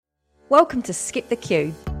Welcome to Skip the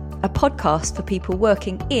Queue, a podcast for people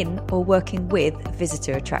working in or working with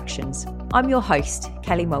visitor attractions. I'm your host,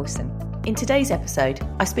 Kelly Molson. In today's episode,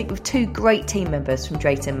 I speak with two great team members from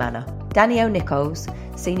Drayton Manor, Danielle Nichols,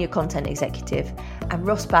 Senior Content Executive, and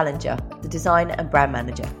Ross Ballinger, the Design and Brand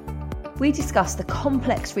Manager. We discuss the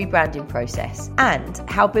complex rebranding process and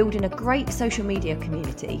how building a great social media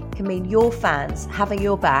community can mean your fans having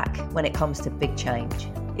your back when it comes to big change.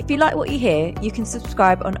 If you like what you hear, you can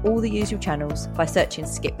subscribe on all the usual channels by searching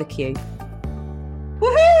Skip the Queue.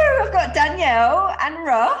 Woohoo! I've got Danielle and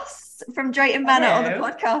Ross from Drayton Manor on the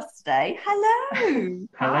podcast today. Hello.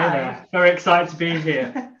 Hello there. Very excited to be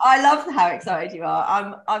here. I love how excited you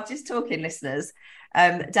are. I'm just talking, listeners.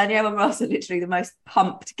 Danielle and Ross are literally the most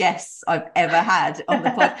pumped guests I've ever had on the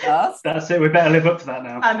podcast. That's it. We better live up to that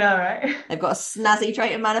now. I know, right? They've got a snazzy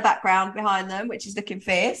Drayton Manor background behind them, which is looking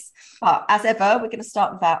fierce. But as ever, we're going to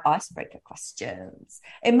start with our icebreaker questions.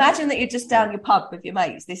 Imagine that you're just down your pub with your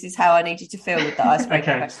mates. This is how I need you to feel with the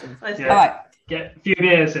icebreaker questions. Yeah. All right. Get a few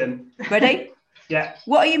beers in. Ready? Yeah.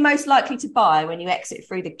 What are you most likely to buy when you exit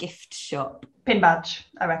through the gift shop? Pin badge,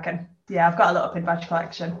 I reckon. Yeah, I've got a little pin badge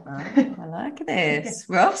collection. Oh, I like this.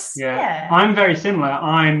 Ross? Yeah. I'm very similar.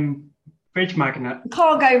 I'm fridge magnet.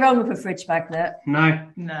 Can't go wrong with a fridge magnet. No.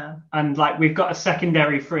 And like we've got a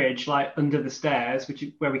secondary fridge like under the stairs, which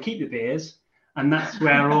is where we keep the beers. And that's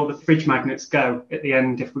where all the fridge magnets go at the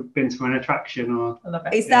end if we've been to an attraction or... I love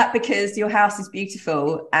it. Is that because your house is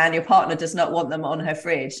beautiful and your partner does not want them on her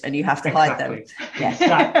fridge and you have to hide them? Yeah.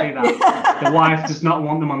 Exactly that. The wife does not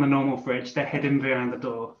want them on the normal fridge. They're hidden behind the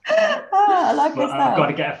door. I like this. I've got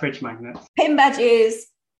to get a fridge magnet. Pin badges,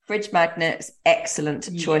 fridge magnets,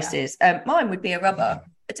 excellent choices. Mine would be a rubber.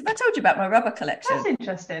 I told you about my rubber collection. That's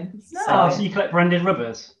interesting. So you collect branded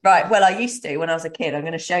rubbers? Right, well, I used to when I was a kid. I'm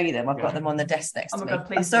going to show you them. I've got them on the desk next to me. God,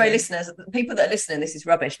 please I'm sorry, do. listeners. People that are listening, this is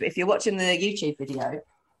rubbish. But if you're watching the YouTube video,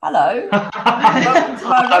 hello. Welcome to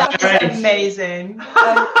my rubber That's amazing.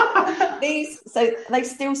 They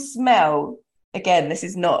still smell. Again, this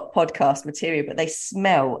is not podcast material, but they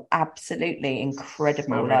smell absolutely incredible.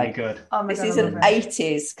 Smell really good. Oh my This God, is I an love it.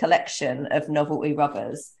 80s collection of novelty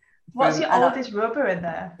rubbers. What's your oldest rubber in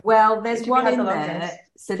there? Well, there's Which one has in the there. longest?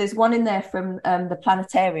 So there's one in there from the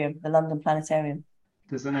planetarium, the London Planetarium.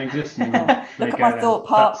 Does it exist anymore? Look at my Thorpe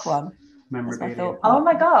Park one. Memorabilia. Thorpe Park. Oh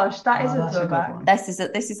my gosh, that is a that's a good throwback. one.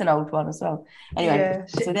 This is an old one as well. Anyway, Yeah.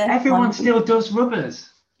 so there, Everyone mine- still does rubbers.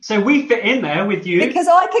 So we fit in there with you. because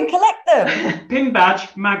I can collect them. Pin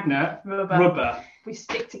badge, magnet, Rubber. rubber. We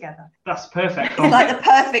stick together. That's perfect. It's like the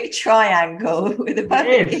perfect triangle with a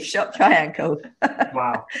perfect is. gift shop triangle.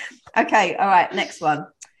 Wow. Okay, all right, next one.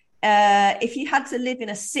 If you had to live in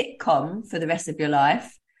a sitcom for the rest of your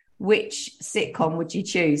life, which sitcom would you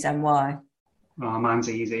choose and why? Oh, mine's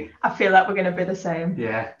easy. I feel like we're going to be the same.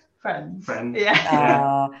 Yeah. Friends. Friends.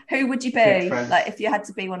 Yeah. Who would you Big be? Friends. Like if you had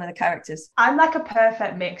to be one of the characters? I'm like a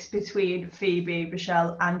perfect mix between Phoebe,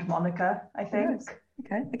 Rochelle, and Monica, I think. Nice.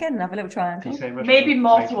 Okay, again, have a little triangle. Maybe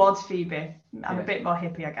more towards Phoebe. I'm a bit more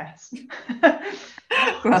hippie, I guess.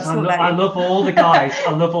 Ross, I what about you? love all the guys.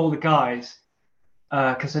 I love all the guys.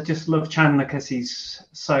 Because I just love Chandler because he's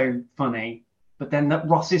so funny. But then that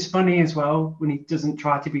Ross is funny as well when he doesn't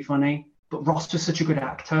try to be funny. But Ross was such a good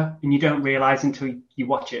actor, and you don't realise until you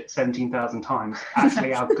watch it 17,000 times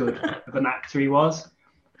actually how good of an actor he was.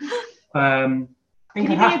 I think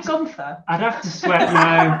Can you be a Gunther? I'd have to swear.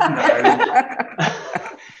 No.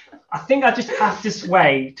 I think I just have to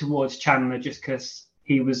sway towards Chandler just because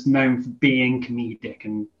he was known for being comedic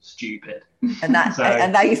and stupid. And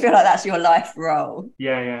now you feel like that's your life role.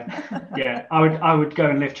 Yeah. I would go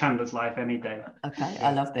and live Chandler's life any day. Okay,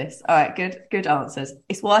 I love this. All right, good answers.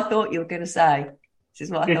 It's what I thought you were going to say. This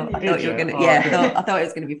is what I thought. I thought you were going to. Yeah, I thought it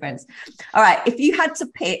was going to be Friends. All right, if you had to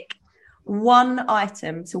pick one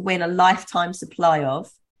item to win a lifetime supply of,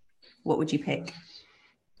 what would you pick?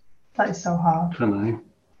 That is so hard. I don't know.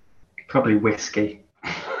 Probably whiskey.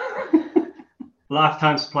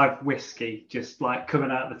 Lifetime supply of whiskey, just like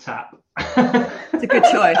coming out of the tap. It's a good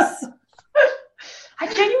choice. I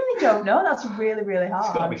genuinely don't know. That's really, really hard.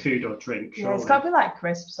 It's got to be food or drink. Yeah, it's got to be like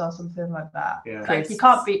crisps or something like that. Yeah. Like, you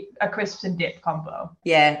can't beat a crisps and dip combo.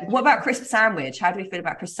 Yeah. What about crisp sandwich? How do we feel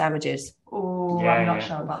about crisp sandwiches? Oh, Yeah, I'm not yeah.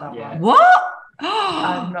 sure about that Yeah. one. What?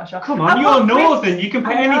 I'm not sure. Come on, I'd you're put northern. You can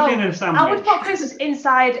put I know. anything in a sandwich. I would put crisps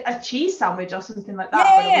inside a cheese sandwich or something like that. Yeah,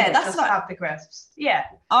 but I yeah, wouldn't that's just like- have the crisps. Yeah.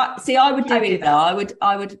 I would do I'd do either.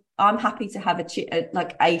 I would. I'm happy to have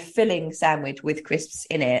like a filling sandwich with crisps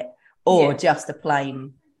in it, or Yeah. just a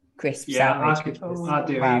plain crisp Yeah, sandwich. I'd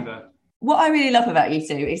do Wow. either. What I really love about you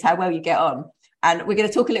two is how well you get on. And we're going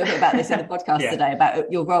to talk a little bit about this in the podcast today,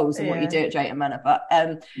 about your roles and what you do at Drayton Manor. But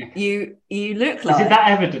you look like... Is it that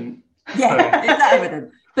evident? Yeah, it's that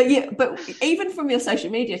evident. But even from your social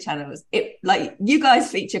media channels, you guys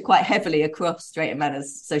feature quite heavily across Drayton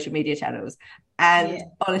Manor's social media channels. And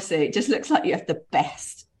honestly, it just looks like you have the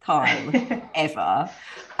best time ever.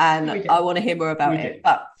 And I want to hear more about it.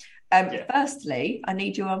 But firstly, I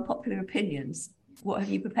need your unpopular opinions. What have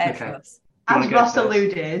you prepared for us? As Ross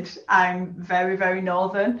alluded, I'm very, very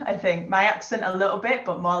northern. I think my accent a little bit,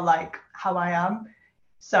 but more like how I am.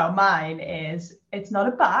 So mine is, it's not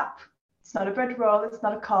a bap, it's not a bread roll, it's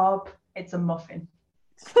not a cob, it's a muffin.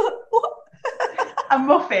 What? A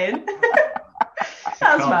muffin.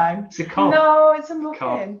 That's mine. It's a cob. No, it's a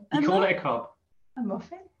muffin. Cob. You call it a cob? A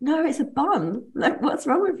muffin? No, it's a bun. Like, what's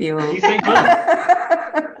wrong with you? You say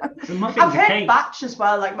bun? It's a muffin. I've heard batch as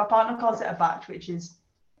well. Like my partner calls it a batch, which is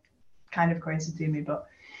kind of crazy to me, but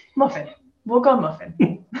muffin. We'll go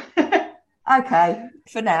muffin. Okay,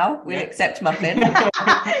 for now, we'll accept muffin.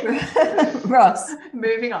 Ross.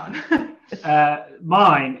 Moving on.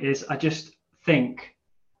 Mine is, I just think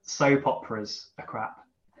soap operas are crap,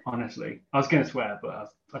 honestly. I was going to swear, but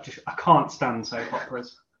I can't stand soap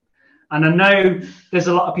operas. And I know there's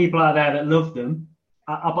a lot of people out there that love them,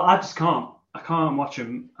 but I just can't. I can't watch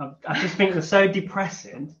them. I just think they're so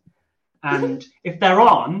depressing. And if they're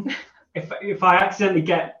on... If I accidentally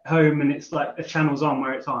get home and it's like the channel's on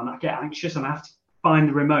where it's on, I get anxious and I have to find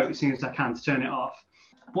the remote as soon as I can to turn it off.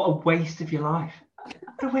 What a waste of your life.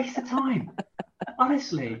 What a waste of time.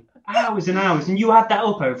 Honestly, hours and hours. And you add that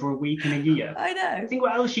up over a week and a year. I know. Think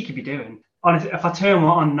what else you could be doing. Honestly, if I turn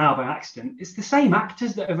one on now by accident, it's the same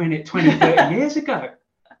actors that were in it 20, 30 years ago.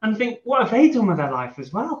 And think, what have they done with their life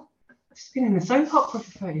as well? It's been in the soap opera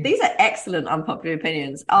for 30 years. These are excellent unpopular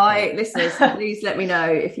opinions. Listeners, please let me know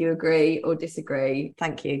if you agree or disagree.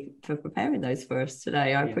 Thank you for preparing those for us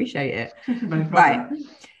today. I appreciate it. No right.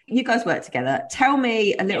 You guys work together. Tell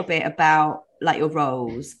me a little bit about like your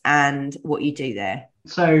roles and what you do there.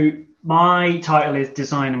 So my title is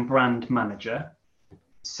Design and Brand Manager.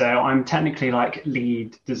 So I'm technically like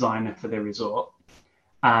lead designer for the resort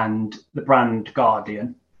and the brand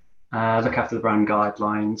guardian. Look after the brand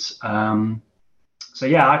guidelines. So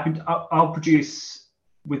yeah, I'll produce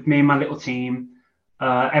with me and my little team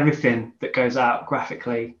everything that goes out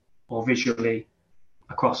graphically or visually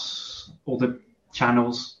across all the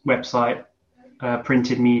channels, website,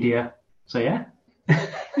 printed media. So yeah.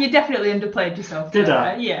 You definitely underplayed yourself. Did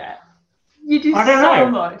I? Yeah. You do so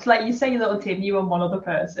much. Like you say your little team, you and one other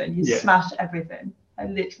person, you smash everything.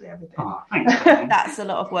 And literally everything. Oh, thanks. That's a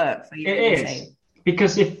lot of work for you. It is. Team.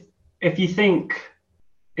 Because if you think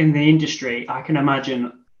in the industry, I can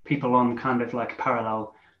imagine people on kind of like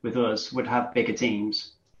parallel with us would have bigger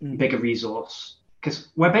teams, bigger resource. Because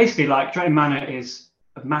we're basically like Drayton Manor is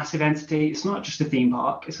a massive entity. It's not just a theme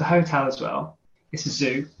park, it's a hotel as well. It's a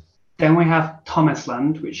zoo. Then we have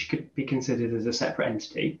Thomasland, which could be considered as a separate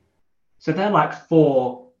entity. So they're like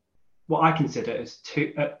four, what I consider as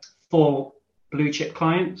four blue chip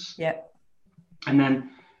clients. Yep. And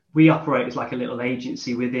then we operate as like a little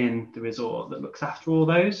agency within the resort that looks after all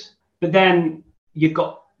those. But then you've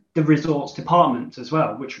got the resort's departments as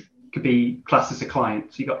well, which could be classed as a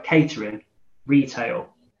client. So you've got catering, retail.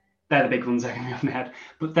 They're the big ones that are going off my head.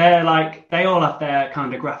 But they're like, they all have their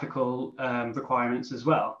kind of graphical requirements as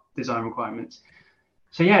well, design requirements.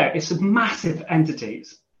 So yeah, it's a massive entity.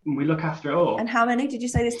 And we look after it all. And how many did you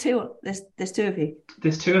say there's two? There's two of you.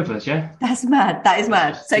 There's two of us, yeah. That's mad. That is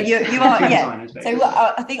mad. So you are, yeah. So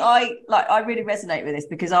I think I really resonate with this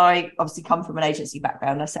because I obviously come from an agency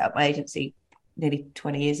background. I set up my agency nearly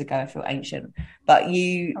 20 years ago. I feel ancient, but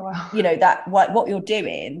you know that what you're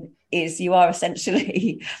doing is you are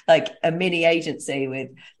essentially like a mini agency with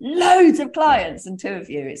loads of clients and two of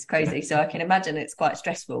you. It's crazy. So I can imagine it's quite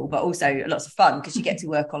stressful, but also lots of fun because you get to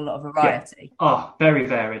work on a lot of variety. Yeah. Oh, very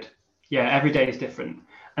varied. Yeah, every day is different.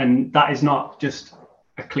 And that is not just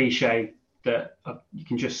a cliche that you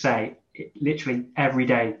can just say. Literally every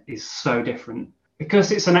day is so different.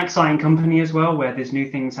 Because it's an exciting company as well, where there's new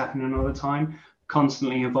things happening all the time,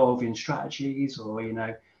 constantly evolving strategies or, you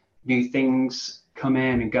know, new things come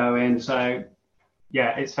in and go in. So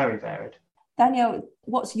yeah, it's very varied. Danielle,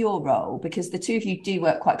 what's your role? Because the two of you do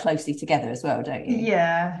work quite closely together as well, don't you?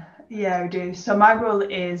 Yeah, we do. So my role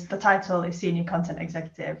is, the title is Senior Content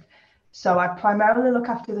Executive. So I primarily look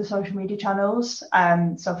after the social media channels,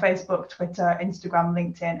 so Facebook, Twitter, Instagram,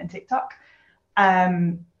 LinkedIn and TikTok.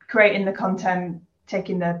 Creating the content,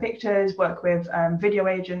 taking the pictures, work with video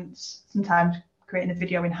agents, sometimes creating the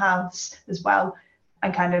video in-house as well,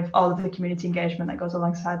 and kind of all of the community engagement that goes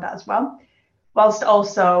alongside that as well. whilst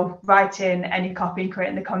also writing any copy and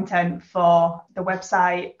creating the content for the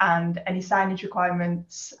website and any signage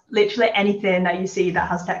requirements, literally anything that you see that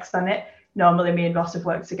has text on it. Normally me and Ross have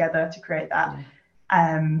worked together to create that.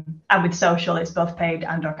 And with social, it's both paid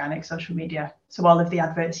and organic social media. So all of the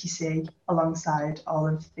adverts you see alongside all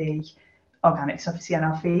of the organic stuff you see on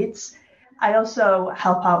our feeds. I also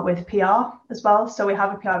help out with PR as well. So we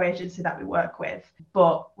have a PR agency that we work with,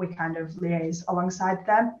 but we kind of liaise alongside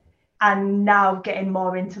them. And now getting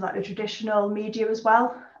more into like the traditional media as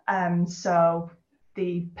well. So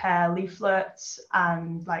the pair leaflets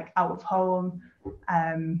and like out of home,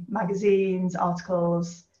 magazines,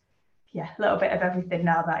 articles. Yeah, a little bit of everything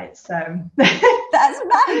now that it's That's mad.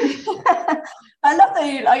 I love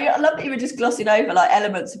that you were just glossing over like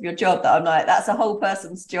elements of your job that I'm like, that's a whole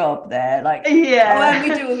person's job there. Like, when we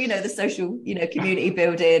do, the social, community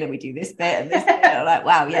building, and we do this bit and this bit, I'm like,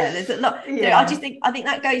 wow, yeah, there's a lot. Yeah. I think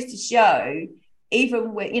that goes to show,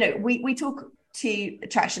 even with, we talk to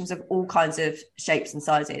attractions of all kinds of shapes and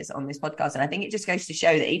sizes on this podcast, and I think it just goes to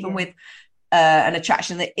show that even with an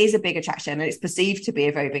attraction that is a big attraction and it's perceived to be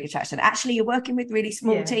a very big attraction, actually you're working with really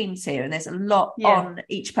small teams here, and there's a lot on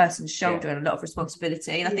each person's shoulder and a lot of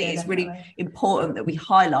responsibility, and I think it's really important that we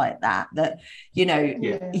highlight that you're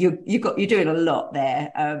doing a lot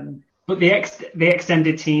there. But the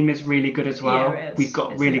extended team is really good as well. We've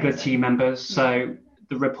got really good team members, so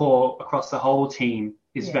the rapport across the whole team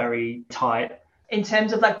is very tight. In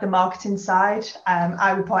terms of like the marketing side,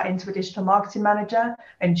 I report into a digital marketing manager,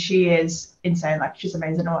 and she is insane. Like, she's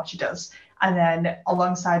amazing at what she does. And then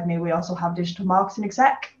alongside me, we also have a digital marketing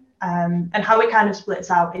exec. And how it kind of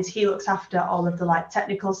splits out is he looks after all of the like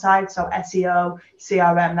technical side, so SEO,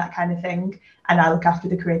 CRM, that kind of thing. And I look after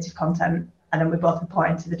the creative content. And then we both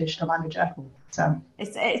report into the digital manager. So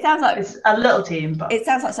it sounds like it's a little team, but it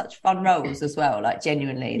sounds like such fun roles as well. Like,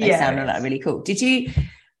 genuinely, they sound like really cool. Did you?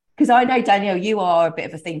 Because I know, Danielle, you are a bit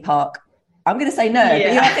of a theme park. I'm going to say nerd,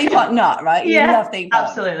 but you're a theme park nut, right? You love theme parks.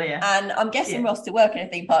 Absolutely, yeah. And I'm guessing, Ross, to work in a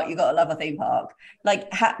theme park, you've got to love a theme park.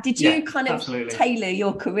 Like, did you kind of tailor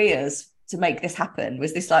your careers to make this happen?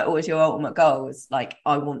 Was this like always your ultimate goal? Was like,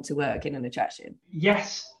 I want to work in an attraction?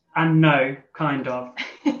 Yes and no, kind of.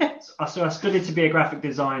 So I studied to be a graphic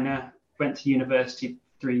designer, went to university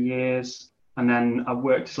 3 years, and then I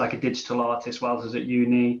worked as like a digital artist while I was at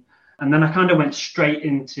uni. And then I kind of went straight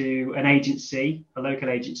into an agency, a local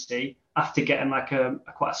agency, after getting like a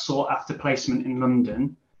quite sought after placement in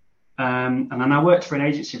London. And then I worked for an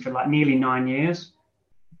agency for like nearly 9 years.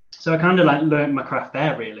 So I kind of like learned my craft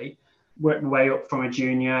there, really. Worked my way up from a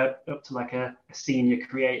junior up to like a senior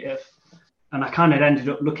creative. And I kind of ended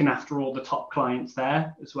up looking after all the top clients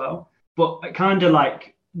there as well. But it kind of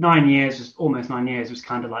like almost 9 years was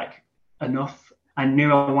kind of like enough. I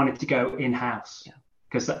knew I wanted to go in-house.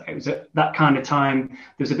 Because it was at that kind of time, there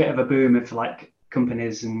was a bit of a boom of like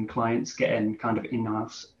companies and clients getting kind of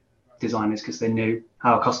in-house designers because they knew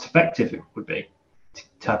how cost effective it would be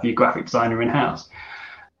to have your graphic designer in-house.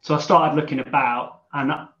 So I started looking about,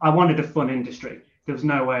 and I wanted a fun industry. There was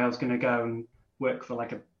no way I was going to go and work for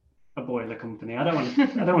like a boiler company. I don't want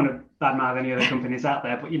to badmouth any other companies out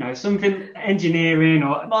there, but something engineering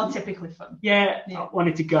or more typically fun. I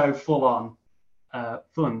wanted to go full on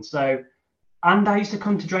fun. So. And I used to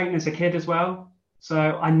come to Drayton as a kid as well. So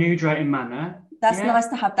I knew Drayton Manor. That's nice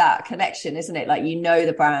to have that connection, isn't it? Like,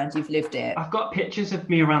 the brand, you've lived it. I've got pictures of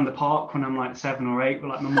me around the park when I'm like 7 or 8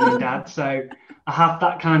 with like my mum and dad. So I have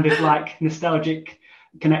that kind of like nostalgic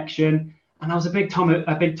connection. And I was a big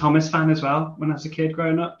Thomas fan as well when I was a kid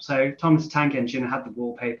growing up. So Thomas the Tank Engine had the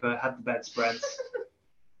wallpaper, had the bedspreads,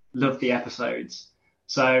 loved the episodes.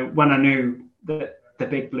 So when I knew that the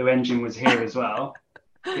Big Blue Engine was here as well,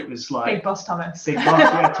 it was like Big Boss Thomas. Big Boss,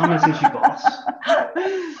 yeah. Thomas is your boss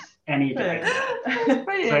any day.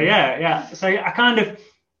 So I kind of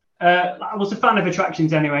I was a fan of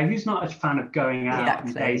attractions anyway. Who's not a fan of going out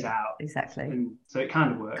and days out? Exactly. And so it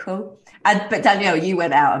kind of worked. Cool. But Danielle, you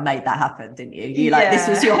went out and made that happen, didn't you? This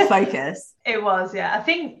was your focus. It was, yeah. I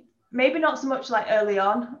think maybe not so much like early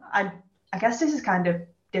on. I guess this is kind of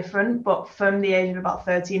different, but from the age of about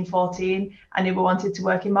 13, 14, I knew I wanted to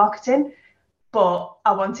work in marketing. But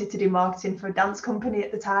I wanted to do marketing for a dance company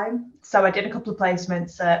at the time. So I did a couple of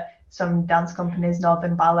placements at some dance companies,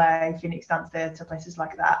 Northern Ballet, Phoenix Dance Theatre, places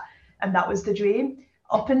like that. And that was the dream.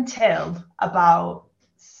 Up until about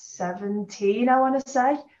 17, I want to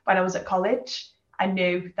say, when I was at college, I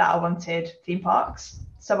knew that I wanted theme parks.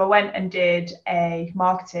 So I went and did a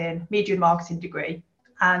media and marketing degree.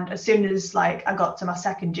 And as soon as I got to my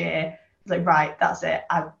second year, I was like, right, that's it.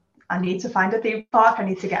 I need to find a theme park. I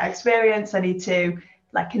need to get experience. I need to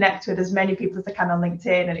connect with as many people as I can on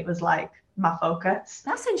LinkedIn. And it was like my focus.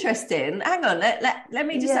 That's interesting. Hang on, let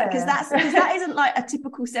me just say, because that isn't like a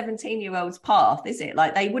typical 17-year-old's path, is it?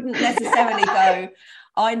 Like they wouldn't necessarily go,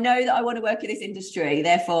 I know that I want to work in this industry,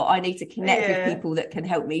 therefore I need to connect with people that can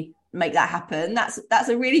help me make that happen. That's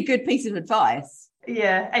a really good piece of advice.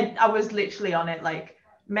 Yeah, and I was literally on it, like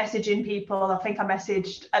messaging people. I think I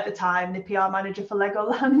messaged at the time the PR manager for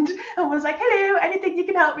Legoland and was like, hello, anything you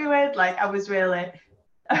can help me with? Like I was really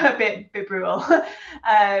a bit brutal.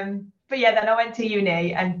 But yeah, then I went to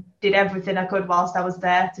uni and did everything I could whilst I was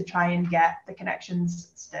there to try and get the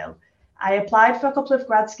connections still. I applied for a couple of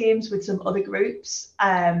grad schemes with some other groups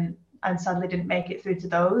and sadly didn't make it through to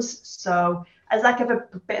those. So as like a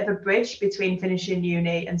bit of a bridge between finishing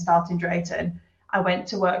uni and starting Drayton, I went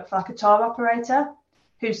to work for like a tour operator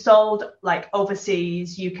who sold like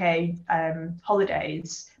overseas UK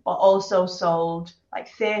holidays, but also sold like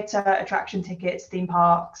theatre, attraction tickets, theme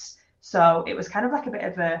parks. So it was kind of like a bit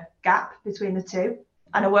of a gap between the two.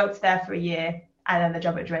 And I worked there for a year and then the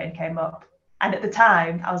job at Drayton came up. And at the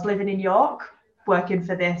time I was living in York working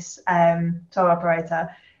for this tour operator.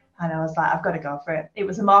 And I was like, I've got to go for it. It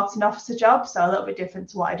was a marketing officer job, so a little bit different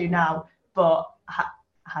to what I do now, but I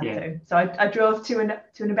had to. So I drove two and a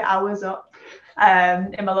bit hours up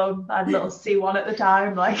in my I had a little C1 at the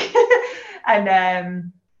time, like,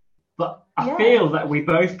 and but I feel that we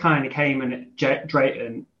both kind of came in at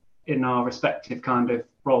Drayton in our respective kind of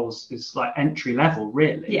roles is like entry level,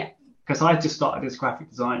 really. Yeah. Because I just started as a graphic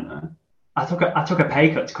designer. I took a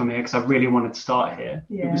pay cut to come here because I really wanted to start here.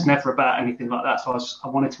 Yeah. It was never about anything like that. So I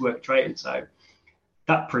wanted to work at Drayton. So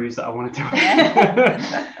that proves that I wanted to.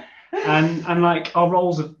 Yeah. and like our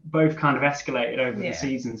roles have both kind of escalated over the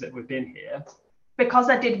seasons that we've been here. Because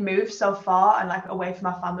I did move so far and like away from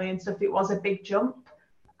my family and stuff, it was a big jump.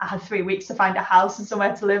 I had 3 weeks to find a house and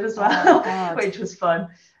somewhere to live as well, which was fun.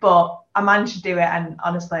 But I managed to do it, and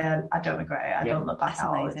honestly, I don't regret it. I don't look back at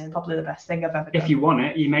all. It's probably the best thing I've ever done. If you want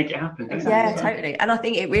it, you make it happen. Exactly. Yeah, totally. And I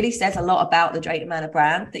think it really says a lot about the Drayton Manor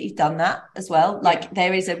brand that you've done that as well. Like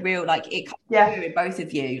there is a real, like it comes through in both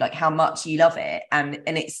of you, like how much you love it. And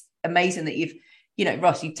it's amazing that you've, you know,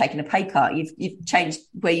 Ross, you've taken a pay cut, you've changed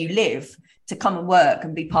where you live to come and work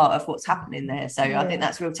and be part of what's happening there. So I think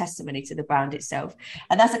that's real testimony to the brand itself.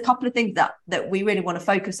 And that's a couple of things that we really want to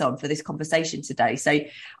focus on for this conversation today. So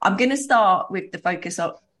I'm going to start with the focus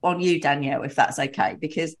on you, Danielle, if that's okay,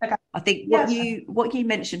 because I think what you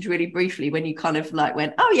mentioned really briefly when you kind of like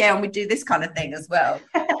went, oh yeah, and we do this kind of thing as well,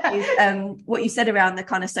 is what you said around the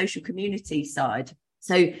kind of social community side.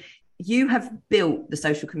 So you have built the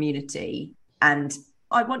social community, and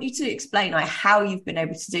I want you to explain like how you've been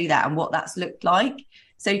able to do that and what that's looked like.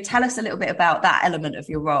 So tell us a little bit about that element of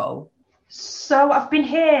your role. So I've been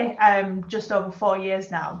here just over 4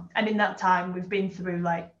 years now. And in that time, we've been through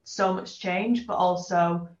like so much change, but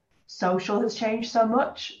also social has changed so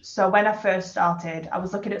much. So when I first started, I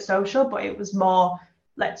was looking at social, but it was more,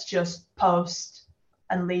 let's just post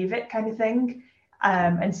and leave it kind of thing,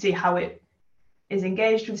 and see how it is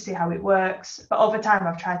engaged with, see how it works. But over time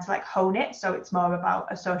I've tried to like hone it, so it's more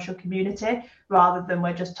about a social community rather than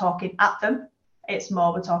we're just talking at them. It's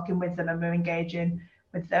more we're talking with them and we're engaging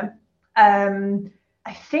with them.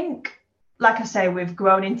 I think, like I say, we've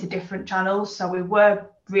grown into different channels. So we were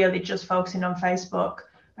really just focusing on Facebook.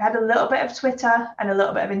 We had a little bit of Twitter and a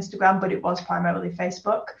little bit of Instagram, but it was primarily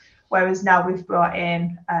Facebook. Whereas now we've brought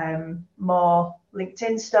in more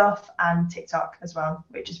LinkedIn stuff and TikTok as well,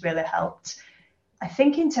 which has really helped. I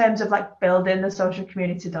think in terms of like building the social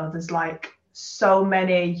community though, there's like so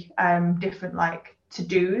many different like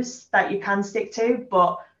to-dos that you can stick to.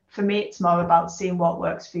 But for me, it's more about seeing what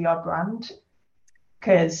works for your brand,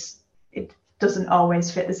 because it doesn't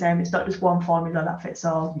always fit the same. It's not just one formula that fits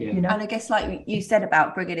all, you know? And I guess like you said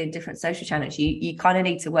about bringing in different social channels, you kind of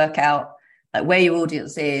need to work out like where your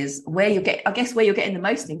audience is, where you're getting the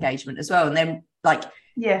most engagement as well. And then like,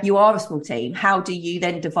 you are a small team. How do you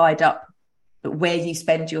then divide up where you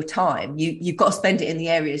spend your time? You've got to spend it in the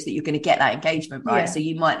areas that you're going to get that engagement, right? So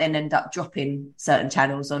you might then end up dropping certain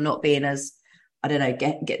channels or not being as, I don't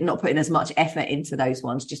know, not putting as much effort into those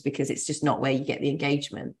ones just because it's just not where you get the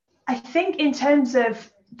engagement. I think in terms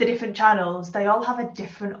of the different channels, they all have a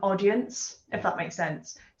different audience, if that makes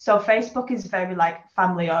sense. So Facebook is very like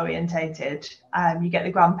family orientated. You get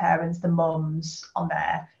the grandparents, the mums on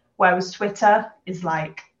there, whereas Twitter is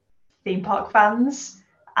like theme park fans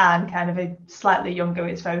and kind of a slightly younger,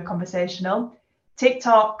 it's very conversational.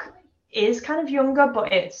 TikTok is kind of younger,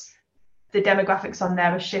 but it's the demographics on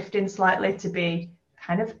there are shifting slightly to be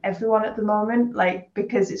kind of everyone at the moment, like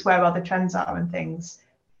because it's where all the trends are and things.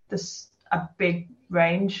 There's a big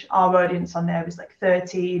range. Our audience on there is like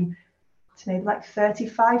 13 to maybe like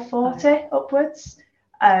 35, 40 upwards.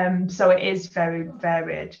 So it is very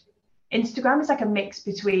varied. Instagram is like a mix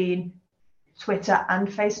between Twitter and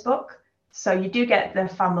Facebook. So you do get the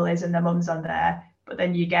families and their mums on there, but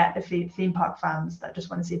then you get the theme park fans that just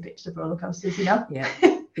want to see pictures of roller coasters, you know? Yeah.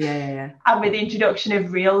 Yeah. And with the introduction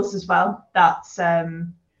of Reels as well, that's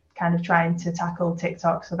kind of trying to tackle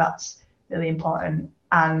TikTok. So that's really important.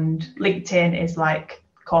 And LinkedIn is like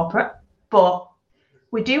corporate. But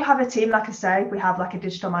we do have a team, like I say, we have like a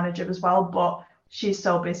digital manager as well, but she's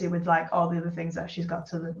so busy with like all the other things that she's got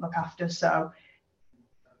to look after. So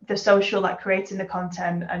the social, like creating the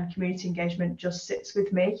content and community engagement just sits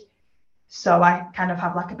with me. So I kind of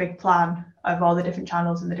have like a big plan of all the different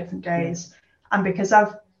channels and the different days. Yeah. And because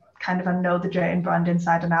I know the Drayton brand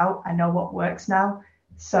inside and out, I know what works now.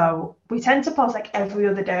 So we tend to post like every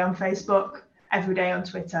other day on Facebook, every day on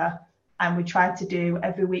Twitter, and we try to do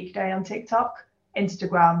every weekday on TikTok,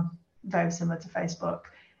 Instagram, very similar to Facebook.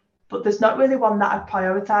 But there's not really one that I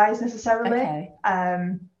prioritize necessarily. Okay.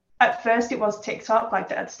 At first it was TikTok,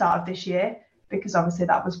 like at the start of this year, because obviously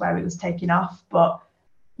that was where it was taking off. But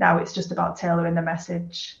now it's just about tailoring the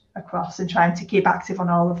message across and trying to keep active on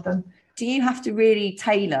all of them. Do you have to really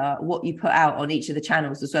tailor what you put out on each of the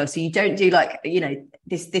channels as well? So you don't do like,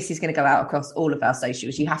 this is going to go out across all of our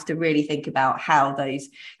socials. You have to really think about how those,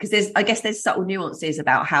 because there's subtle nuances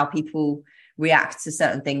about how people react to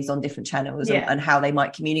certain things on different channels. Yeah. and how they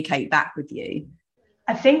might communicate back with you.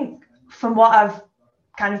 I think from what I've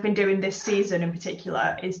kind of been doing this season in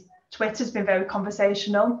particular is Twitter's been very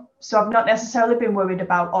conversational. So I've not necessarily been worried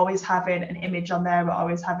about always having an image on there or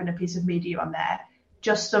always having a piece of media on there.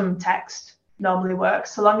 Just some text normally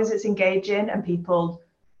works, so long as it's engaging and people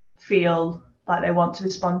feel like they want to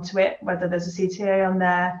respond to it, whether there's a CTA on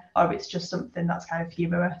there or it's just something that's kind of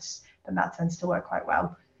humorous, then that tends to work quite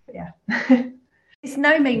well. But yeah. It's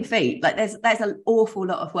no mean feat. Like there's an awful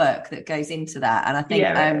lot of work that goes into that. And I think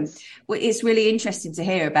it's really interesting to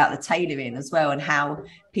hear about the tailoring as well and how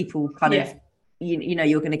people kind of,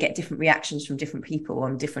 you're going to get different reactions from different people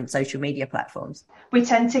on different social media platforms. We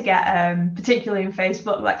tend to get, particularly in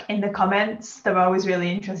Facebook, like in the comments, they're always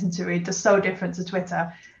really interesting to read. They're so different to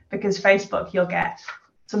Twitter because Facebook,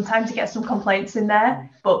 sometimes you get some complaints in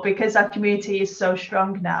there, but because our community is so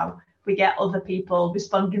strong now, we get other people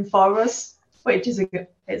responding for us, which is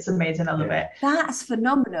it's amazing. I love it. That's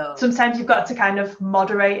phenomenal. Sometimes you've got to kind of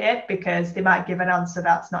moderate it because they might give an answer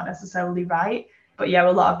that's not necessarily right. But yeah,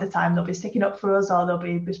 a lot of the time they'll be sticking up for us or they'll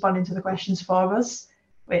be responding to the questions for us,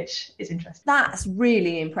 which is interesting. That's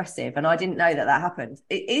really impressive. And I didn't know that happened.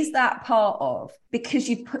 Is that part of, because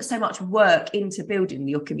you've put so much work into building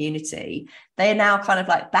your community, they're now kind of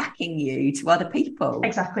like backing you to other people?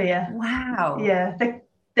 Exactly, yeah. Wow. Yeah,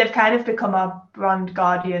 they've kind of become our brand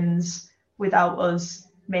guardians without us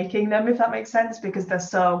making them, if that makes sense, because they're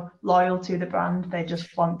so loyal to the brand. They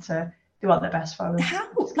just want their best for us. How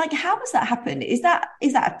does that happen? Is that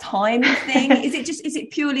a time thing? is it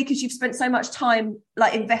purely because you've spent so much time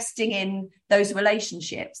like investing in those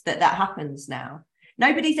relationships that happens now?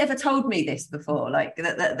 Nobody's ever told me this before, like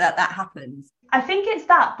that happens. I think it's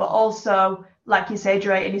that, but also, like you say,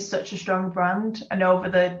 Drayton is such a strong brand, and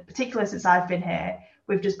particularly since I've been here,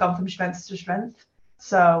 we've just gone from strength to strength.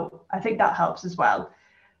 So I think that helps as well.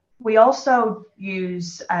 We also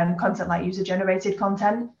use content like user-generated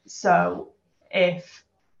content. So if,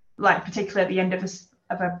 like, particularly at the end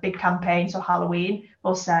of a big campaign, so Halloween,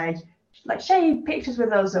 we'll say, like, share your pictures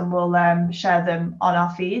with us and we'll share them on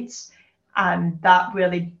our feeds. And that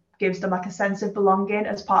really gives them like a sense of belonging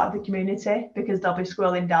as part of the community, because they'll be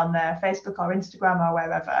scrolling down their Facebook or Instagram or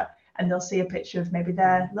wherever, and they'll see a picture of maybe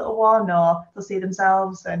their little one, or they'll see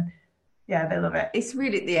themselves, and yeah, they love it. It's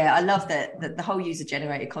really, I love that the whole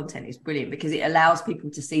user-generated content is brilliant because it allows people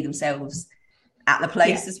to see themselves at the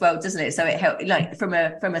place as well, doesn't it? So it helps, like from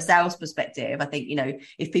a sales perspective. I think,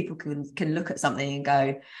 if people can look at something and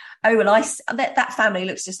go, oh, well, that family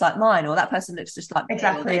looks just like mine, or that person looks just like me,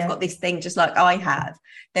 or they've got this thing just like I have,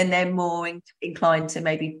 then they're more inclined to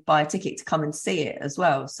maybe buy a ticket to come and see it as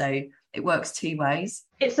well. So it works two ways.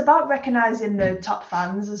 It's about recognizing the top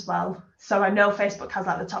fans as well. So I know Facebook has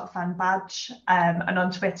like the top fan badge, and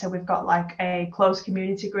on Twitter we've got like a closed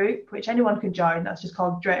community group which anyone can join. That's just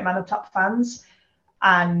called Drayton Manor Top Fans,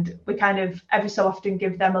 and we kind of every so often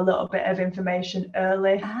give them a little bit of information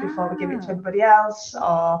early before we give it to everybody else,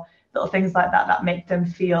 or little things like that make them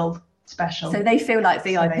feel special. So they feel like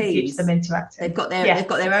VIPs. So it keeps them interactive. They've got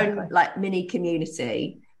their own like mini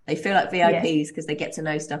community. They feel like VIPs because they get to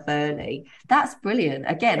know stuff early. That's brilliant.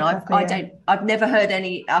 Again, I've never heard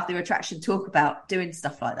any other attraction talk about doing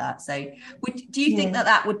stuff like that. So do you think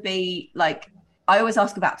that would be like I always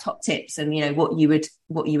ask about top tips and, you know, what you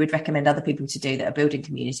would recommend other people to do that are building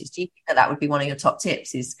communities. Do you think that would be one of your top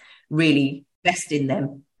tips, is really invest in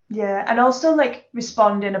them? Yeah, and also like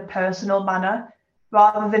respond in a personal manner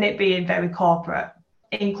rather than it being very corporate.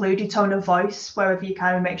 Include your tone of voice wherever you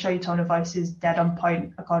can, and make sure your tone of voice is dead on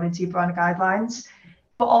point according to your brand guidelines.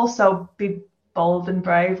 But also be bold and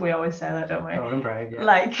brave. We always say that, don't we? Bold and brave, yeah.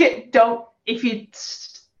 Like, if you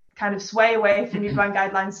kind of sway away from your brand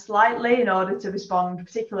guidelines slightly in order to respond,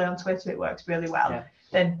 particularly on Twitter, it works really well. Yeah.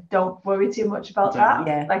 Then don't worry too much about that.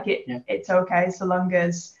 Yeah. Like it's okay so long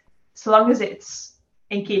as it's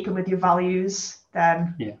in keeping with your values,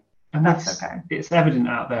 then and that's okay. It's evident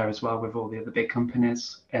out there as well with all the other big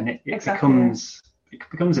companies, and it exactly.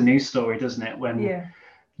 becomes a news story, doesn't it? When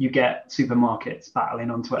you get supermarkets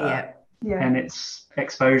battling on Twitter, and it's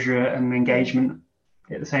exposure and engagement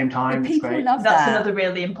at the same time. People it's great. love that's that. another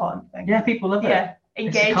really important thing. Yeah, people love it.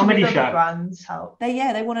 Engaging with other brands help.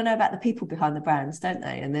 They want to know about the people behind the brands, don't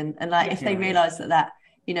they? And if they realise that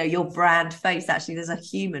you know, your brand face, actually there's a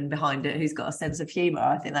human behind it who's got a sense of humour,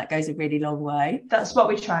 I think that goes a really long way. That's what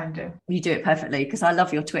we try and do. You do it perfectly, because I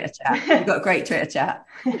love your Twitter chat. You've got a great Twitter chat.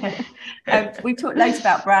 We've talked loads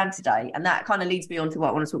about brand today, and that kind of leads me on to what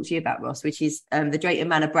I want to talk to you about, Ross, which is the Drayton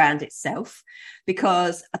Manor brand itself,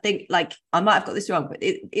 because I think, like, I might have got this wrong, but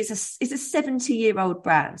it's a 70-year-old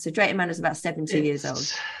brand. So Drayton Manor is about 70 years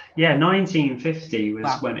old. Yeah, 1950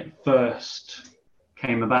 was when it first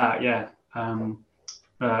came about.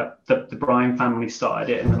 The Bryan family started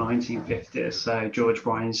it in the 1950s. So George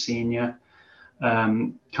Bryan Sr.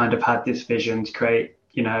 Kind of had this vision to create,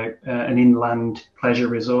 you know, an inland pleasure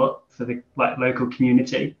resort for the local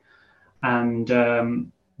community. And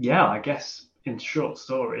I guess in short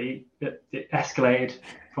story, it escalated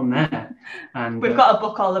from there. And we've got a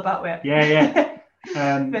book all about it.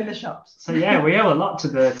 In the shops. So we owe a lot to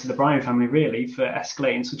the Bryan family, really, for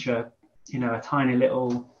escalating such a tiny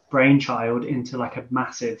little brainchild into like a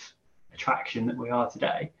massive attraction that we are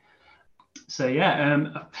today. So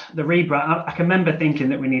the rebrand, I can remember thinking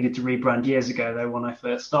that we needed to rebrand years ago, though, when I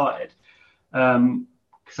first started,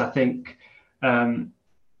 because I think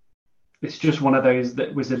it's just one of those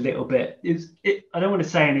that was a little bit, I don't want to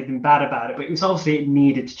say anything bad about it, but it was obviously, it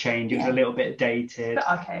needed to change. It was a little bit dated. It's a bit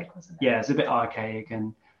archaic, wasn't it? Yeah, it's a bit archaic.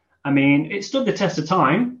 And I mean, it stood the test of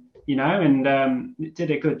time, you know, and it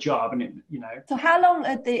did a good job. And it, you know. So how long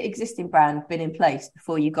had the existing brand been in place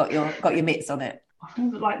before you got your mitts on it? I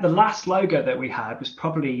think that, like, the last logo that we had was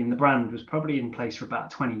probably in place for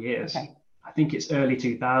about 20 years. Okay. I think it's early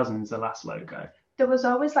 2000s, the last logo. There was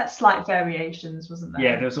always like slight variations, wasn't there?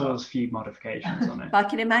 Yeah, there was always a few modifications on it. I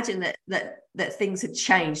can imagine that things had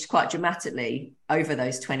changed quite dramatically over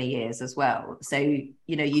those 20 years as well. So,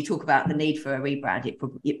 you know, you talk about the need for a rebrand.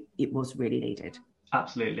 It was really needed.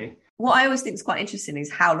 Absolutely. What I always think is quite interesting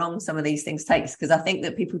is how long some of these things take, because I think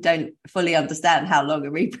that people don't fully understand how long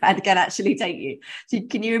a rebrand can actually take you. So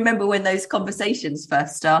can you remember when those conversations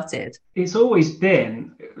first started? It's always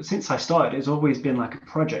been, since I started, it's always been like a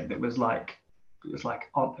project that was like, it was like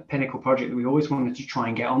a pinnacle project that we always wanted to try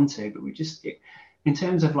and get onto, but in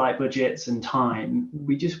terms of like budgets and time,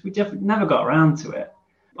 we never got around to it.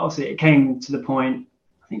 Obviously, it came to the point,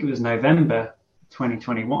 I think it was November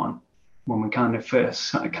 2021, when we kind of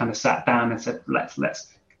first kind of sat down and said, let's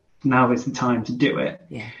now is the time to do it.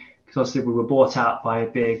 Yeah. Because obviously we were bought out by a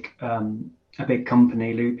big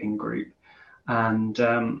company, Looping Group, and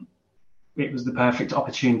it was the perfect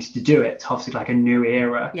opportunity to do it. Obviously, like a new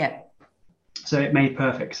era. Yeah. So it made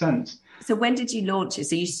perfect sense. So when did you launch it?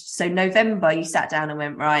 So November, you sat down and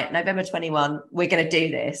went, right, November 21, we're going to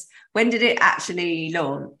do this. When did it actually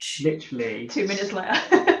launch? Literally 2 minutes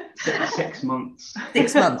later. 6 months.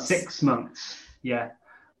 6 months. 6 months. Yeah.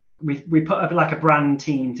 We put a brand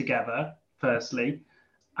team together, firstly.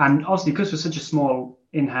 And obviously, because we're such a small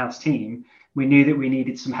in-house team, we knew that we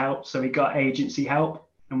needed some help. So we got agency help,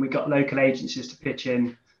 and we got local agencies to pitch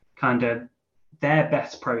in kind of their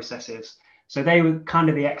best processes. So they were kind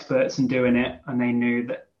of the experts in doing it, and they knew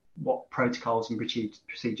that what protocols and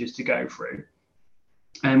procedures to go through.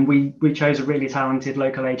 And we chose a really talented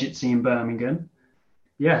local agency in Birmingham.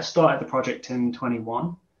 Yeah, started the project in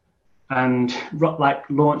 21 and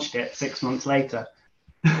launched it 6 months later.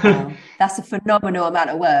 Wow. That's a phenomenal amount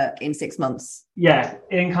of work in 6 months. Yeah,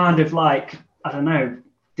 in kind of like, I don't know,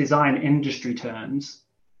 design industry terms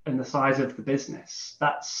and the size of the business,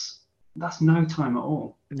 that's no time at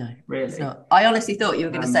all. No, really. It's not. I honestly thought you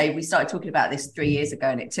were going to say we started talking about this 3 years ago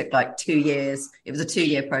and it took like 2 years. It was a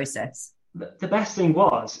 2-year process. The best thing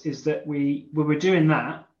is that we were doing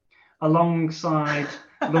that alongside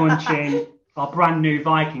launching our brand new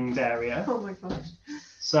Vikings area. Oh my gosh.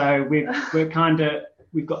 So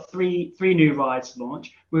we've got three new rides to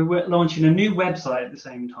launch. We're launching a new website at the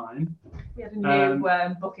same time. We had a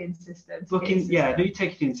new booking system. New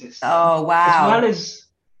ticketing system. Oh wow!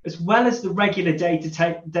 As well as the regular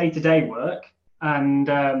day-to-day work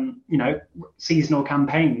and seasonal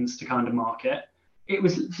campaigns to kind of market. It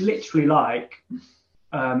was literally like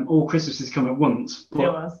all Christmases come at once. It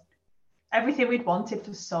was. Everything we'd wanted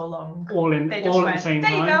for so long. All at the same time.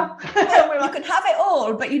 There you go. You can have it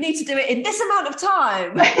all, but you need to do it in this amount of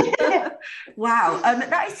time. Wow.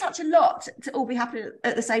 That is such a lot to all be happening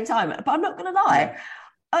at the same time. But I'm not going to lie.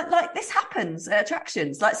 Like this happens at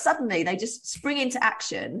attractions. Like suddenly they just spring into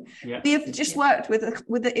action. Yeah. We have just worked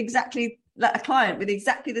with exactly like a client with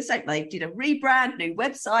exactly the same. They did a rebrand, new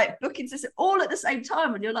website, booking system, all at the same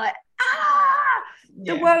time, and you're like,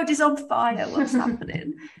 the world is on fire. What's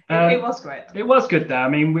happening? It was great. It was good though. I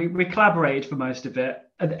mean, we collaborated for most of it.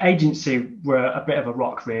 The agency were a bit of a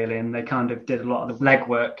rock really, and they kind of did a lot of the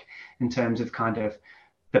legwork in terms of kind of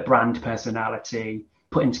the brand personality,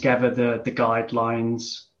 putting together the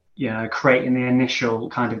guidelines, creating the initial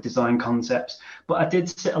kind of design concepts. But I did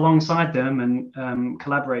sit alongside them and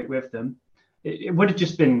collaborate with them. It would have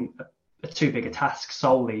just been too big a task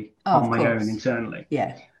solely on my own internally.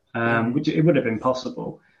 Yeah. Which it would have been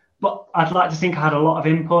possible. But I'd like to think I had a lot of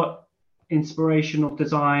input, inspirational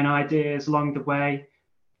design ideas along the way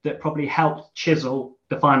that probably helped chisel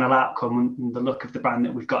the final outcome and the look of the brand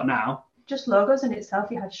that we've got now. Just logos in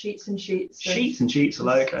itself, you had sheets and sheets. Sheets and sheets of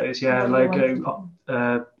logos, logo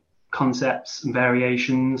concepts and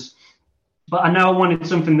variations. But I know I wanted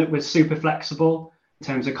something that was super flexible in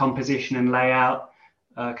terms of composition and layout,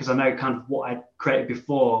 because I know kind of what I'd created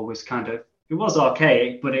before was kind of, it was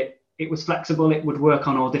archaic, but it was flexible. It would work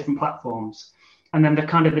on all different platforms. And then the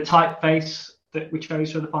typeface that we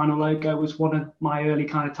chose for the final logo was one of my early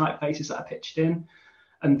kind of typefaces that I pitched in.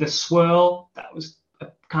 And the swirl, that was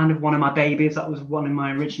kind of one of my babies. That was one of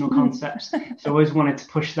my original concepts. So I always wanted to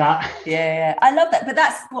push that. Yeah, I love that. But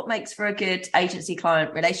that's what makes for a good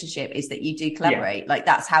agency-client relationship, is that you do collaborate. Like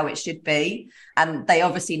that's how it should be. And they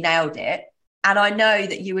obviously nailed it. And I know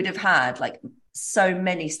that you would have had like so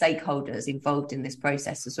many stakeholders involved in this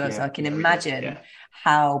process as well. So I can imagine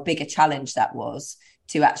how big a challenge that was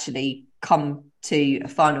to actually come to a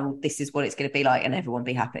final, this is what it's going to be like, and everyone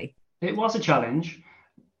be happy. It was a challenge,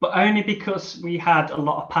 but only because we had a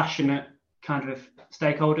lot of passionate kind of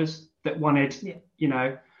stakeholders that wanted,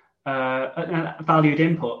 valued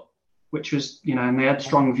input, which was, and they had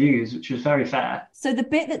strong views, which was very fair. So the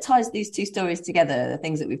bit that ties these two stories together, the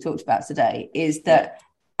things that we've talked about today, is that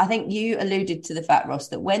I think you alluded to the fact, Ross,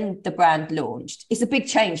 that when the brand launched, it's a big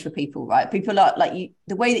change for people, right? People are like you,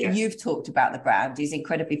 the way that you've talked about the brand is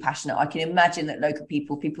incredibly passionate. I can imagine that local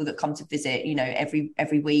people that come to visit,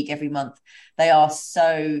 every week, every month, they are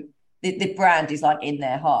so, the brand is like in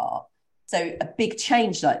their heart. So a big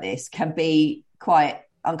change like this can be quite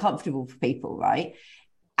uncomfortable for people, right?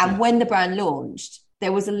 And when the brand launched,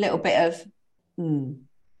 there was a little bit of,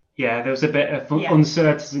 Yeah, there was a bit of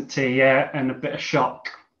uncertainty, and a bit of shock.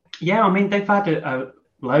 Yeah, I mean, they've had a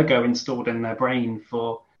logo installed in their brain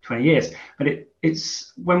for 20 years. But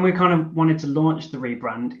it's when we kind of wanted to launch the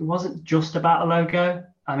rebrand, it wasn't just about a logo.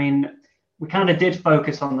 I mean, we kind of did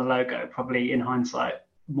focus on the logo, probably in hindsight,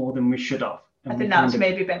 more than we should have. I think that was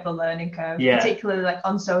maybe a bit of a learning curve, particularly like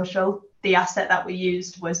on social. The asset that we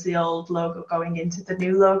used was the old logo going into the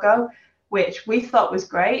new logo, which we thought was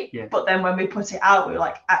great. Yeah. But then when we put it out, we were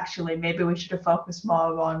like, actually, maybe we should have focused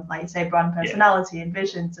more on, like you say, brand personality and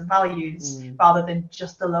visions and values rather than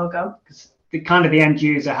just the logo. Because the end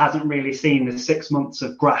user hasn't really seen the 6 months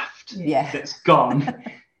of graft that's gone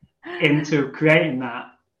into creating that.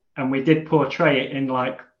 And we did portray it in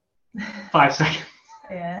like 5 seconds.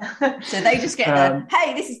 Yeah. So they just get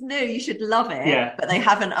hey, this is new, you should love it. Yeah. But they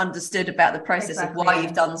haven't understood about the process of why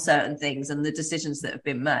you've done certain things and the decisions that have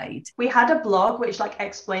been made. We had a blog which like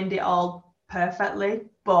explained it all perfectly,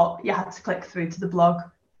 but you had to click through to the blog.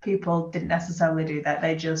 People didn't necessarily do that.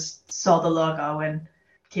 They just saw the logo and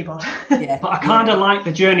keyboard. Yeah. But I kind of like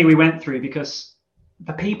the journey we went through, because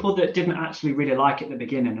the people that didn't actually really like it at the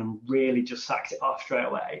beginning and really just sacked it off straight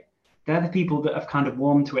away, they're the people that have kind of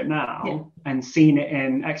warmed to it now and seen it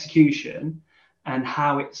in execution and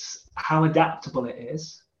how adaptable it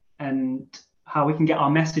is and how we can get our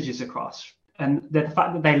messages across. And the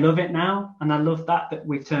fact that they love it now, and I love that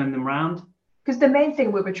we've turned them around. Because the main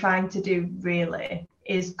thing we were trying to do really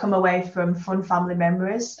is come away from fun family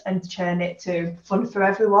memories and turn it to fun for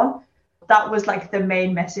everyone. That was like the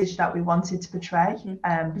main message that we wanted to portray,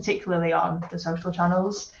 particularly on the social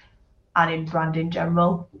channels and in brand in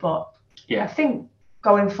general. But I think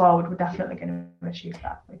going forward, we're definitely going to achieve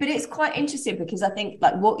that. But it's quite interesting because I think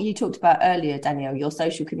like what you talked about earlier, Danielle, your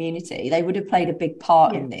social community, they would have played a big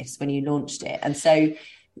part in this when you launched it. And so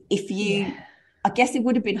if you, I guess it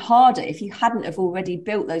would have been harder if you hadn't have already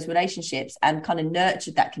built those relationships and kind of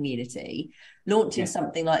nurtured that community. Launching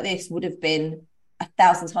something like this would have been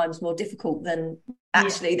 1,000 times more difficult than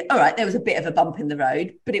actually, all right, there was a bit of a bump in the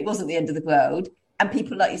road, but it wasn't the end of the world. And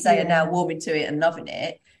people, like you say, are now warming to it and loving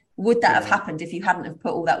it. Would that have happened if you hadn't have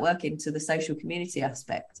put all that work into the social community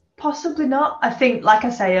aspect? Possibly not. I think, like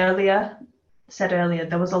I said earlier,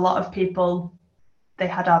 there was a lot of people, they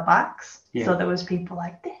had our backs. So there was people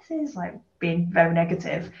like, this is like being very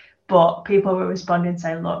negative. But people were responding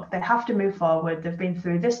saying, look, they have to move forward. They've been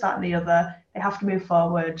through this, that and the other. They have to move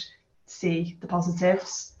forward, see the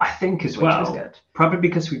positives. I think as well, probably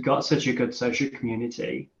because we've got such a good social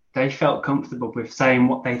community, they felt comfortable with saying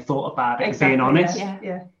what they thought about it and being honest.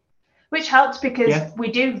 Yeah. Which helps because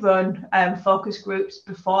we do run focus groups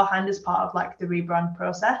beforehand as part of like the rebrand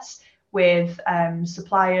process with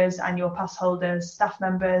suppliers, annual pass holders, staff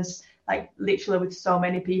members, like literally with so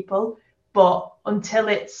many people. But until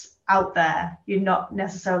it's out there, you're not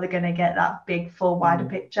necessarily going to get that big, full, wider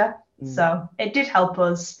picture. So it did help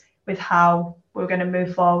us with how we're going to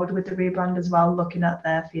move forward with the rebrand as well, looking at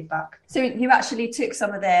their feedback. So you actually took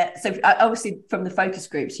some of their, so obviously from the focus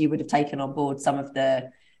groups, you would have taken on board some of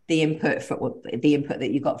the input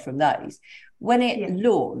that you got from those. When it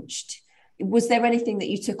launched, was there anything that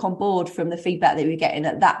you took on board from the feedback that you were getting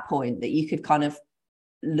at that point that you could kind of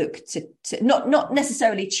look to not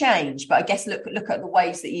necessarily change, but I guess look at the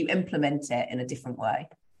ways that you implement it in a different way?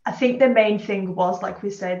 I think the main thing was, like we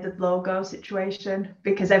said, the logo situation,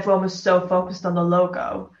 because everyone was so focused on the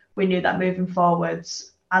logo. We knew that moving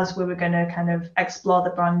forwards, as we were going to kind of explore the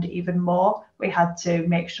brand even more, we had to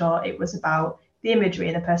make sure it was about the imagery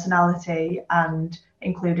and the personality and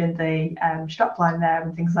including the strapline there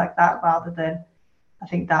and things like that, rather than, I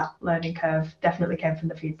think that learning curve definitely came from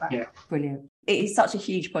the feedback. Yeah, brilliant. It is such a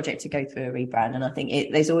huge project to go through a rebrand, and I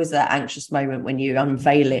think there's always that anxious moment when you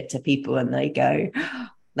unveil it to people and they go,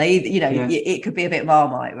 it could be a bit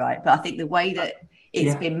Marmite, right? But I think the way that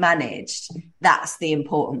it's been managed, that's the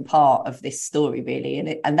important part of this story, really,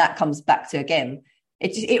 and that comes back to, again,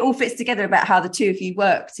 it all fits together about how the two of you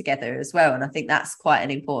work together as well. And I think that's quite an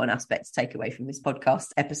important aspect to take away from this podcast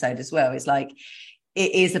episode as well. It's like,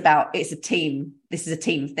 it's a team. This is a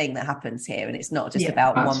team thing that happens here, and it's not just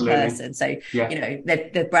about one person. So,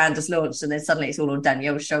 the brand has launched and then suddenly it's all on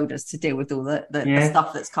Danielle's shoulders to deal with all the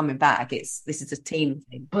stuff that's coming back. This is a team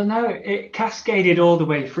thing. But no, it cascaded all the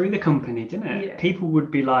way through the company, didn't it? Yeah. People would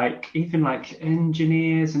be like, even like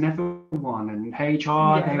engineers and everyone and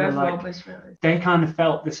HR, they were like, they kind of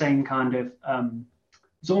felt the same kind of, it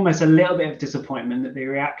was almost a little bit of disappointment that the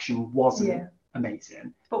reaction wasn't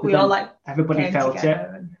amazing. But we all like everybody felt it.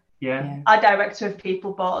 Our director of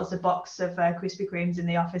people bought us a box of Krispy Kremes in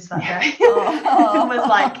the office that day. And was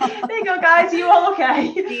like, there you go guys, are you all okay?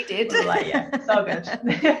 He did. We were like, yeah, it's all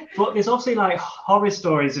good. But there's obviously like horror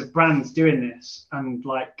stories of brands doing this and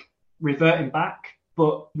like reverting back,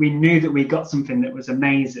 but we knew that we got something that was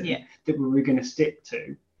amazing that we were going to stick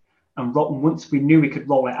to, and once we knew we could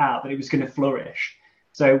roll it out, that it was going to flourish.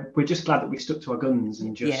 So we're just glad that we stuck to our guns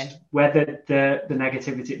and just weathered the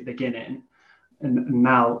negativity at the beginning. And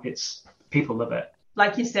now it's, people love it.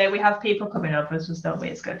 Like you say, we have people coming over us, don't we?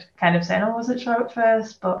 It's good. Kind of saying, I wasn't sure at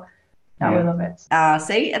first, but now we love it.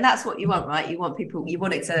 See, and that's what you want, right? You want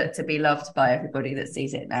it to be loved by everybody that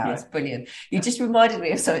sees it now. It's brilliant. You just reminded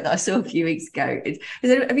me of something that I saw a few weeks ago.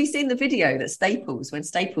 Have you seen the video that when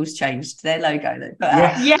Staples changed their logo? They put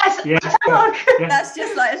out? Yes. That's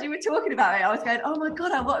just like, as you were talking about it, I was going, oh my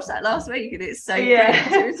God, I watched that last week and it's so great.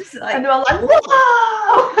 It was just like, and they're all like,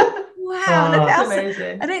 whoa! Wow, that's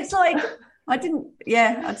amazing. And it's like, I didn't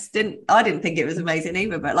think it was amazing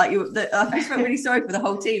either, but like I just felt really sorry for the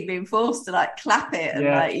whole team being forced to like clap it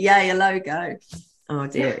and your logo. Oh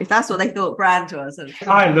dear, if that's what they thought brand was.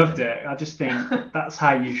 I loved it. I just think that's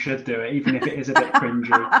how you should do it, even if it is a bit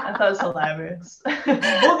cringy. I thought it was hilarious.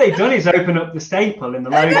 What they've done is open up the staple in the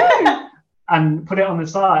logo and put it on the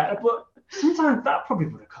side, but sometimes that probably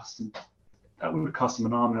would have cost them. That would have cost them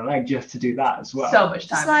an arm and a leg just to do that as well. So much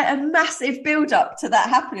time. It's like a massive build-up to that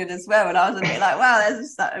happening as well. And I was a bit like, wow, there's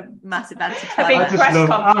just like a massive anticlimax.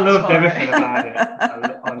 I loved everything about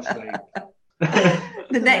it, honestly.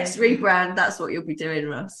 The next rebrand, that's what you'll be doing,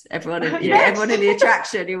 Russ. Everyone in the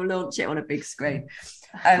attraction, you'll launch it on a big screen.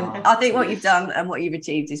 I think what you've done and what you've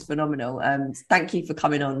achieved is phenomenal. Thank you for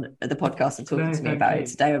coming on the podcast and talking to me about it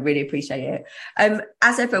today. I really appreciate it.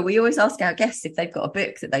 As ever, we always ask our guests if they've got a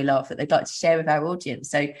book that they love that they'd like to share with our audience.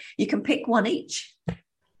 So you can pick one each.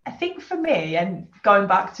 I think for me, and going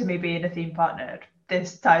back to me being a theme park nerd,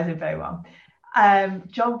 this ties in very well.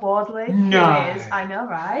 John Wardley, No. who is, I know,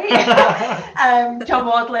 right? John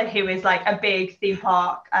Wardley, who is like a big theme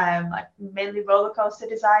park, like mainly roller coaster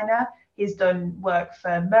designer. He's done work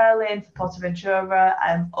for Merlin, for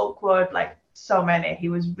PortAventura, Oakwood, like so many. He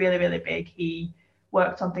was really, really big. He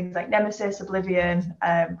worked on things like Nemesis, Oblivion,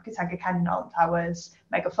 Katanga Canyon, Alton Towers,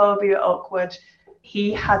 Megaphobia, Oakwood.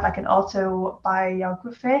 He had like an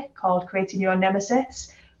autobiography called Creating Your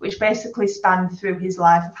Nemesis, which basically spanned through his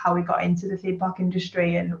life of how he got into the theme park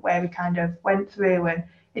industry and where he kind of went through. And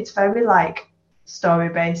it's very like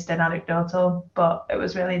story-based and anecdotal, but it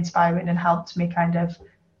was really inspiring and helped me kind of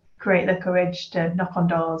create the courage to knock on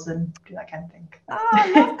doors and do that kind of thing. Oh,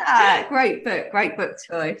 I love that. Great book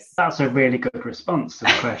choice. That's a really good response to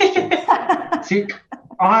the question. See,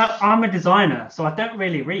 I'm a designer, so I don't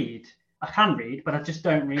really read. I can read, but I just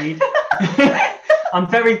don't read. I'm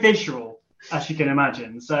very visual, as you can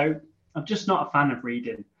imagine. So I'm just not a fan of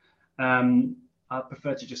reading. I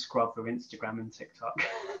prefer to just scroll through Instagram and TikTok.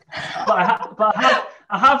 but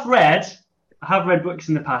I have read books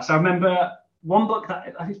in the past. I remember one book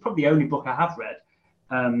that I think is probably the only book I have read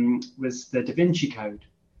was The Da Vinci Code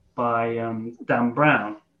by Dan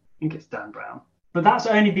Brown. I think it's Dan Brown. But that's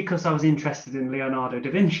only because I was interested in Leonardo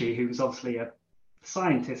da Vinci, who was obviously a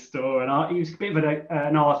scientist or he was a bit of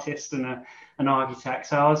an artist and an architect.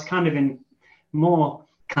 So I was kind of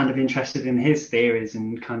interested in his theories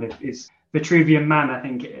and kind of his Vitruvian Man, I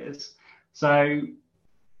think it is. So I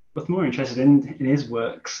was more interested in his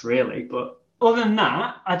works, really. But other than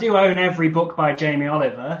that, I do own every book by Jamie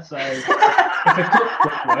Oliver. So if a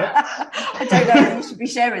cookbook works. I don't know if you should be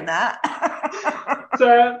sharing that.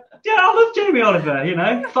 So yeah, I love Jamie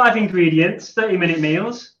Oliver, 5 ingredients, 30-minute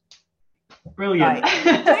meals. Brilliant.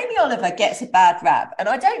 Right. Jamie Oliver gets a bad rap, and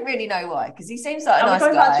I don't really know why, because he seems like a nice guy.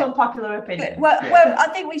 Going back to unpopular opinion. Well, I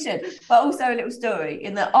think we should. But also a little story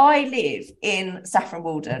in that I live in Saffron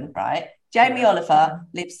Walden, right? Jamie Oliver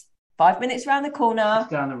lives 5 minutes around the corner.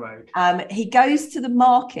 It's down the road. He goes to the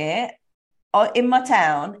market in my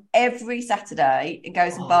town every Saturday and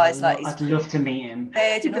goes and buys like. I'd love to meet him.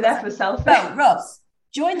 You'd be there for a selfie. Well, Ross,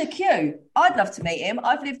 join the queue. I'd love to meet him.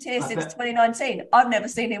 I've lived here since 2019. I've never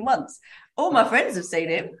seen him once. All my friends have seen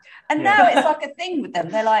him. And now it's like a thing with them.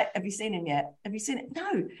 They're like, have you seen him yet? Have you seen it? No.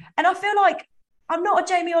 And I feel like I'm not a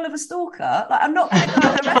Jamie Oliver stalker. Like, I'm not.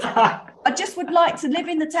 I just would like to live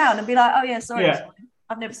in the town and be like, oh, yeah, sorry. Yeah.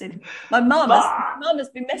 I've never seen him. My mum has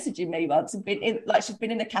been messaging me once and she's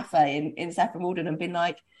been in a cafe in Saffron Walden and been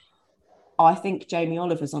like, I think Jamie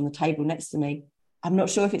Oliver's on the table next to me. I'm not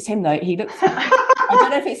sure if it's him, though. He looks... I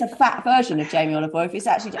don't know if it's a fat version of Jamie Oliver or if it's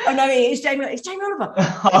actually... Oh, no, it's Jamie Oliver.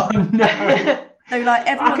 Oh, no. So, like,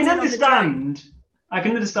 I can understand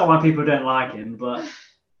why people don't like him, but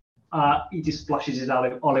he just splashes his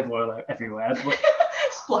olive oil everywhere. But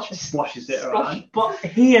splashes it around. But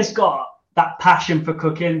he has got that passion for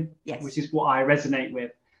cooking, which is what I resonate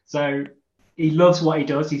with. So he loves what he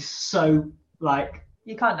does. He's so, like...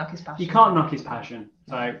 You can't knock his passion. You can't knock his passion.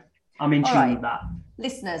 So... I'm in tune with that.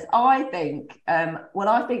 Listeners, I think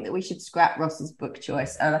that we should scrap Ross's book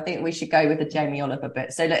choice, and I think we should go with the Jamie Oliver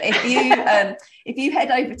book. So look, if you head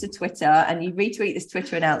over to Twitter and you retweet this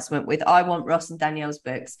Twitter announcement with "I want Ross and Danielle's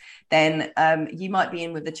books," then you might be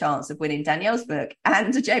in with the chance of winning Danielle's book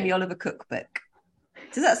and a Jamie Oliver cookbook.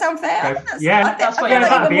 Does that sound fair? That's I feel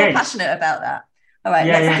like you're more passionate about that. All right,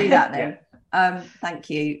 let's do that then. Thank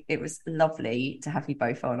you. It was lovely to have you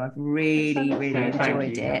both on. I've really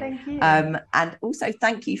enjoyed it. Thank you. And also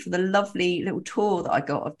thank you for the lovely little tour that I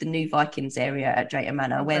got of the new Vikings area at Drayton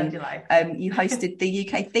Manor when you hosted the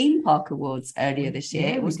UK Theme Park Awards earlier this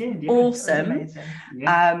year. It was awesome. It was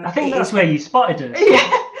I think that's where you spotted us.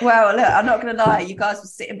 Well, look, I'm not going to lie. You guys were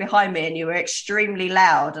sitting behind me and you were extremely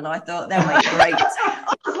loud, and I thought they'll make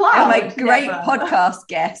great podcast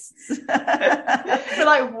guests. We're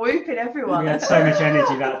like whooping everyone. We had so much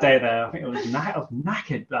energy that day there. I think I was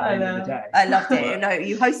knackered by the end of the day. I loved it. No,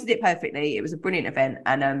 you hosted it perfectly. It was a brilliant event,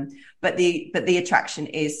 and but the attraction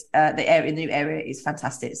is the new area is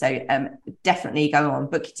fantastic. So definitely go on,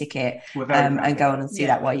 book your ticket, and go on and see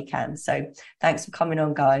that while you can. So thanks for coming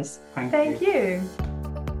on, guys. Thank you.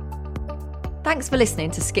 Thanks for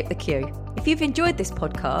listening to Skip the Queue. If you've enjoyed this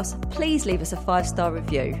podcast, please leave us a 5-star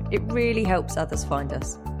review. It really helps others find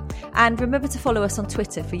us. And remember to follow us on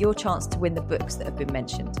Twitter for your chance to win the books that have been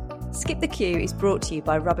mentioned. Skip the Queue is brought to you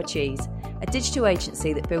by Rubber Cheese. a digital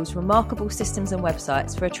agency that builds remarkable systems and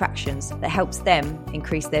websites for attractions that helps them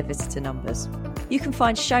increase their visitor numbers. You can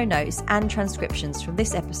find show notes and transcriptions from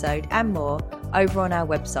this episode and more over on our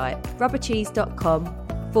website,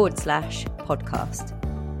 rubbercheese.com/podcast.